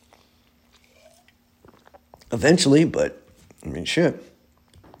 Eventually, but, I mean, shit.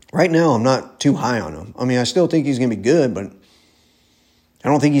 Right now, I'm not too high on him. I mean, I still think he's going to be good, but I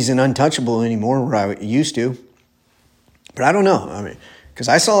don't think he's an untouchable anymore where I used to. But I don't know. I mean, because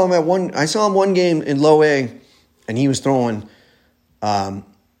I saw him one game in Low A, and he was throwing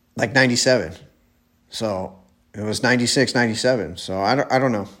 97. So it was 96, 97. So I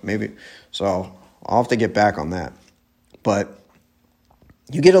don't know. Maybe. So I'll have to get back on that. But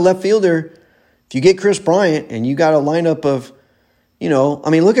you get a left fielder, if you get Chris Bryant and you got a lineup of,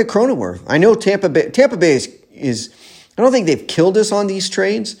 look at Cronenworth. I know Tampa Bay is I don't think they've killed us on these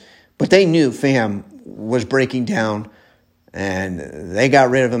trades, but they knew Pham was breaking down, and they got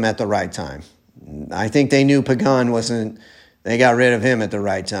rid of him at the right time. I think they knew Pagan wasn't – they got rid of him at the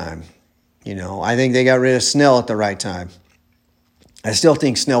right time. I think they got rid of Snell at the right time. I still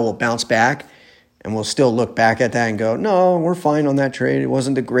think Snell will bounce back, and we'll still look back at that and go, no, we're fine on that trade. It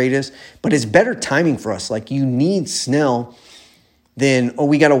wasn't the greatest. But it's better timing for us. You need Snell – then,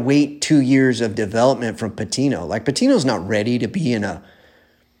 we got to wait 2 years of development from Patino. Patino's not ready to be in a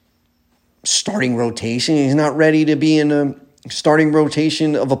starting rotation. He's not ready to be in a starting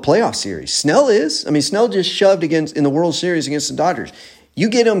rotation of a playoff series. Snell is. I mean, Snell just shoved in the World Series against the Dodgers. You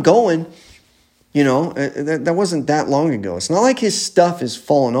get him going, that wasn't that long ago. It's not like his stuff is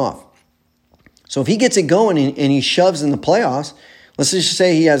falling off. So if he gets it going and he shoves in the playoffs, let's just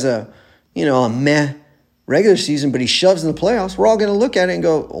say he has a meh regular season, but he shoves in the playoffs, we're all going to look at it and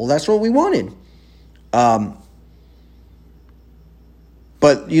go, well, that's what we wanted. But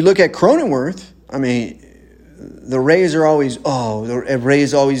you look at Cronenworth, I mean, the Rays always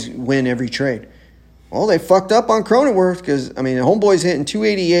win every trade. Well, they fucked up on Cronenworth because, the homeboy's hitting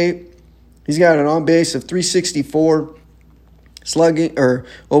 288. He's got an on base of 364, slugging or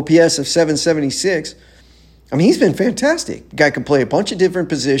OPS of 776. I mean, he's been fantastic. The guy can play a bunch of different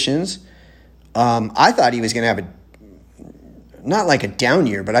positions. I thought he was going to have not a down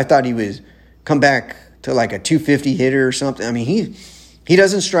year, but I thought he would come back to a 250 hitter or something. I mean, he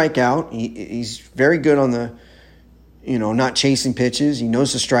doesn't strike out. He's very good on the, not chasing pitches. He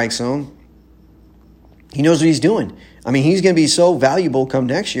knows the strike zone. He knows what he's doing. I mean, he's going to be so valuable come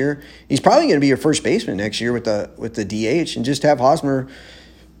next year. He's probably going to be your first baseman next year with the DH, and just have Hosmer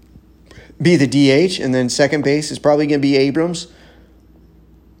be the DH, and then second base is probably going to be Abrams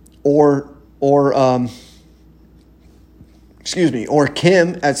or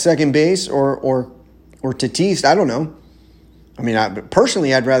Kim at second base or Tatis. I don't know. I mean,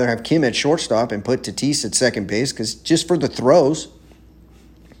 I'd rather have Kim at shortstop and put Tatis at second base because just for the throws,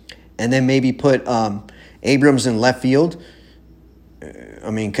 and then maybe put Abrams in left field.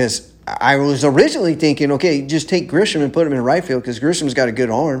 Because I was originally thinking, okay, just take Grisham and put him in right field because Grisham's got a good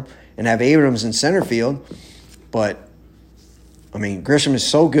arm, and have Abrams in center field. But Grisham is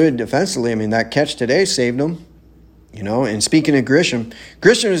so good defensively. That catch today saved him, And speaking of Grisham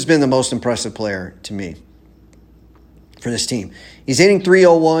has been the most impressive player to me for this team. He's hitting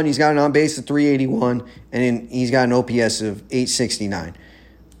 301. He's got an on-base of 381, and he's got an OPS of 869.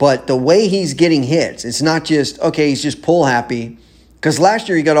 But the way he's getting hits, it's not just, okay, he's just pull happy. Because last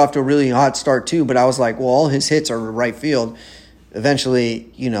year he got off to a really hot start too, but I was like, well, all his hits are right field.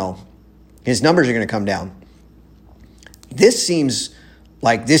 Eventually, his numbers are going to come down. This seems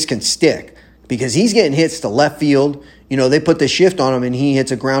like this can stick because he's getting hits to left field. They put the shift on him and he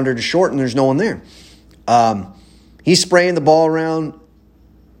hits a grounder to short and there's no one there. He's spraying the ball around.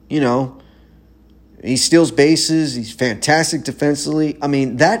 He steals bases. He's fantastic defensively.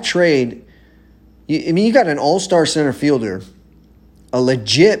 That trade, you got an all-star center fielder, a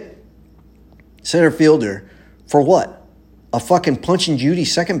legit center fielder for what? A fucking Punch and Judy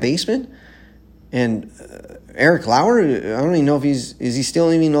second baseman? And Eric Lauer, I don't even know if is he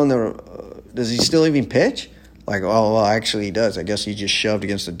still even on does he still even pitch? Like, oh, well, actually he does. I guess he just shoved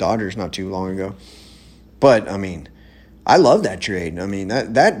against the Dodgers not too long ago. But, I mean, I love that trade. I mean,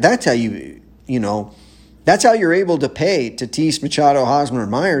 that's how that's how you're able to pay Tatis, Machado, Hosmer,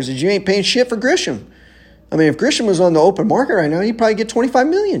 and Myers is you ain't paying shit for Grisham. I mean, if Grisham was on the open market right now, he'd probably get $25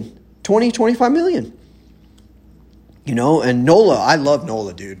 million, $25 million. And Nola, I love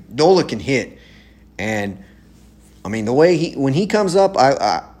Nola, dude. Nola can hit. And, I mean, the way when he comes up,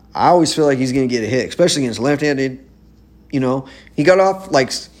 I always feel like he's going to get a hit, especially against left-handed. He got off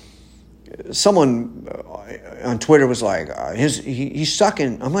like someone on Twitter was like, he's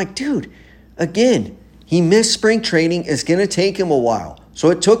sucking. I'm like, dude, again, he missed spring training. It's going to take him a while. So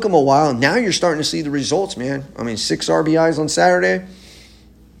it took him a while. Now you're starting to see the results, man. I mean, 6 RBIs on Saturday.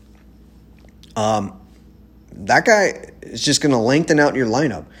 That guy is just going to lengthen out your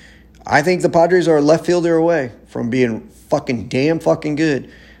lineup. I think the Padres are a left fielder away from being fucking damn fucking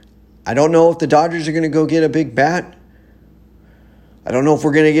good. I don't know if the Dodgers are going to go get a big bat. I don't know if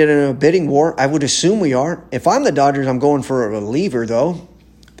we're going to get in a bidding war. I would assume we are. If I'm the Dodgers, I'm going for a reliever, though,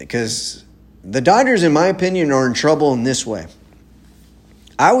 because the Dodgers, in my opinion, are in trouble in this way.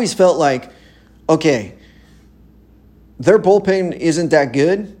 I always felt like, okay, their bullpen isn't that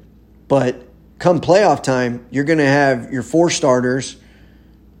good, but come playoff time, you're going to have your 4 starters,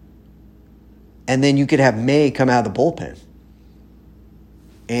 and then you could have May come out of the bullpen.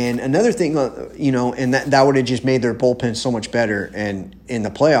 And another thing, and that would have just made their bullpen so much better. And in the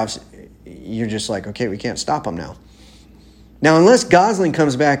playoffs, you're just like, okay, we can't stop them now. Now, unless Gosling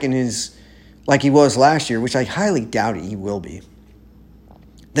comes back and is like he was last year, which I highly doubt he will be,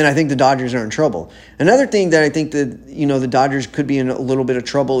 then I think the Dodgers are in trouble. Another thing that I think that, the Dodgers could be in a little bit of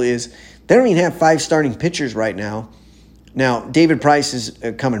trouble is they don't even have 5 starting pitchers right now. Now, David Price is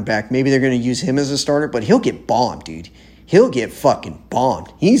coming back. Maybe they're going to use him as a starter, but he'll get bombed, dude. He'll get fucking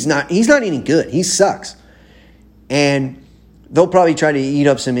bombed. He's not any good. He sucks. And they'll probably try to eat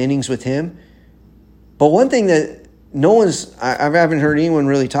up some innings with him. But one thing that I haven't heard anyone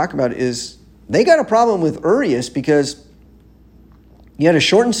really talk about is they got a problem with Urias because he had a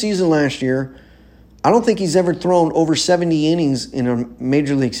shortened season last year. I don't think he's ever thrown over 70 innings in a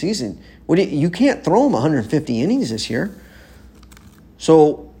major league season. You can't throw him 150 innings this year.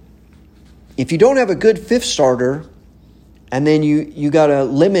 So if you don't have a good 5th starter, and then you got to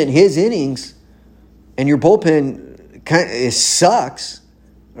limit his innings, and your bullpen it sucks,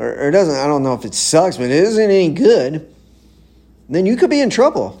 or it doesn't. I don't know if it sucks, but it isn't any good. Then you could be in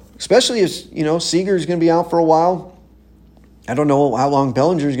trouble, especially if Seager's going to be out for a while. I don't know how long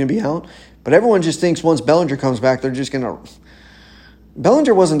Bellinger's going to be out, but everyone just thinks once Bellinger comes back, they're just going to.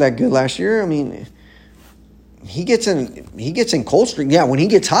 Bellinger wasn't that good last year. I mean, he gets in cold streak. Yeah, when he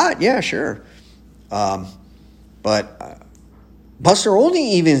gets hot, yeah, sure. But Buster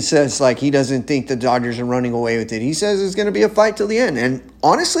Olney even says like he doesn't think the Dodgers are running away with it. He says it's going to be a fight till the end. And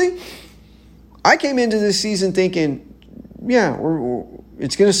honestly, I came into this season thinking, yeah,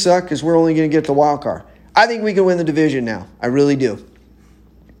 it's going to suck because we're only going to get the wild card. I think we can win the division now. I really do.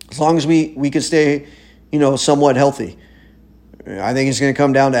 As long as we can stay, somewhat healthy. I think it's going to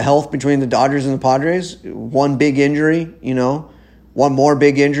come down to health between the Dodgers and the Padres. One big injury, one more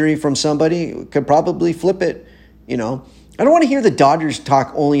big injury from somebody could probably flip it, I don't want to hear the Dodgers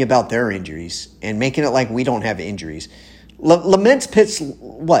talk only about their injuries and making it like we don't have injuries. Lament's pitched,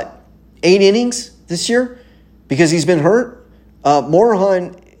 8 innings this year because he's been hurt?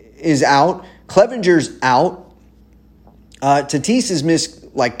 Morejon is out. Clevenger's out. Tatis has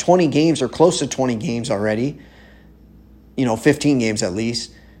missed like 20 games or close to 20 games already. 15 games at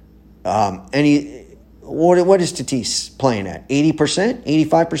least. And what is Tatis playing at? 80%?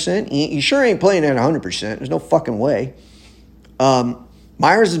 85%? He sure ain't playing at 100%. There's no fucking way.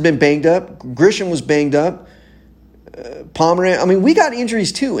 Myers has been banged up. Grisham was banged up. Pomeranz. I mean, we got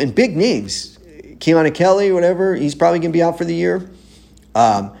injuries too, and big names. Keanu Kelly, whatever. He's probably going to be out for the year.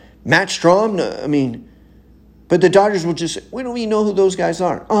 Matt Strahm, but the Dodgers will just, we don't even know who those guys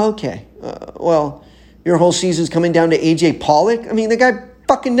are. Oh, okay. Well, your whole season's coming down to A.J. Pollock. The guy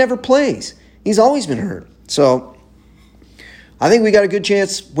fucking never plays. He's always been hurt. So I think we got a good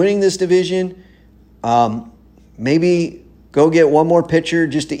chance winning this division. Maybe go get one more pitcher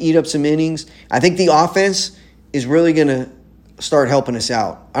just to eat up some innings. I think the offense is really going to start helping us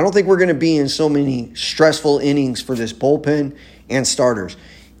out. I don't think we're going to be in so many stressful innings for this bullpen and starters.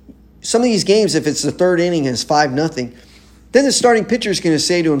 Some of these games, if it's the 3rd inning and it's 5-0, then the starting pitcher is going to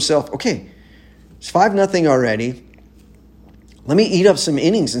say to himself, okay, it's 5-0 already. Let me eat up some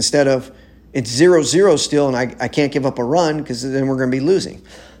innings instead of it's 0-0 still and I can't give up a run because then we're going to be losing.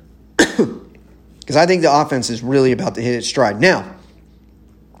 Because Because I think the offense is really about to hit its stride. Now,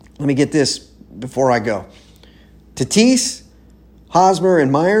 let me get this before I go. Tatis, Hosmer, and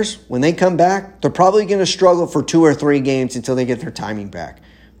Myers, when they come back, they're probably going to struggle for 2 or 3 games until they get their timing back.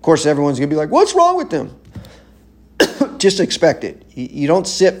 Of course, everyone's going to be like, what's wrong with them? Just expect it. You don't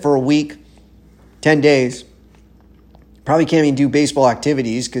sit for a week, 10 days. Probably can't even do baseball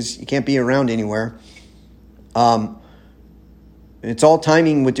activities because you can't be around anywhere. It's all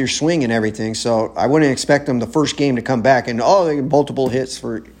timing with your swing and everything, so I wouldn't expect them the first game to come back and, they get multiple hits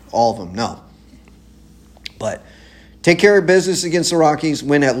for all of them. No. But take care of business against the Rockies,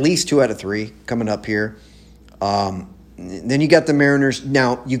 win at least 2 out of 3 coming up here. Then you got the Mariners.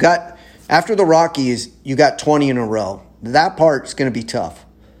 Now, after the Rockies, you got 20 in a row. That part's going to be tough.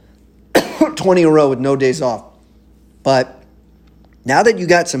 20 in a row with no days off. But now that you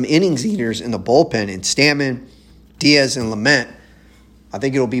got some innings eaters in the bullpen in Stammen, Diaz, and Lamet, I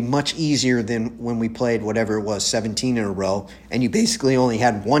think it'll be much easier than when we played whatever it was, 17 in a row, and you basically only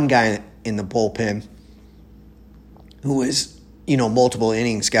had one guy in the bullpen who was, multiple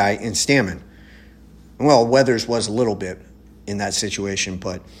innings guy in Stammen. Well, Weathers was a little bit in that situation,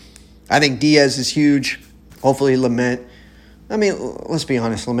 but I think Diaz is huge. Hopefully Lamet. I mean, let's be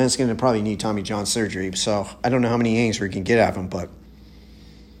honest, Lamet's going to probably need Tommy John surgery, so I don't know how many innings we can get out of him, but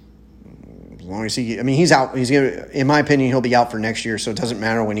as long as he's out. In my opinion, he'll be out for next year, so it doesn't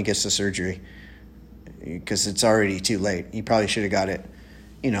matter when he gets the surgery because it's already too late. He probably should have got it,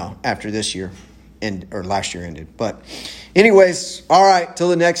 after this year or last year ended. But anyways, all right, till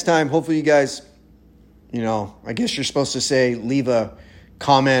the next time. Hopefully you guys, I guess you're supposed to say leave a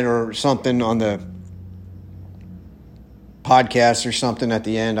comment or something on the podcast or something at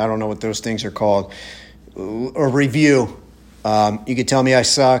the end. I don't know what those things are called. Or review. You could tell me I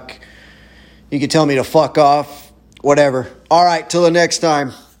suck. You could tell me to fuck off. Whatever. All right, till the next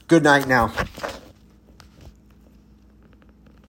time. Good night now.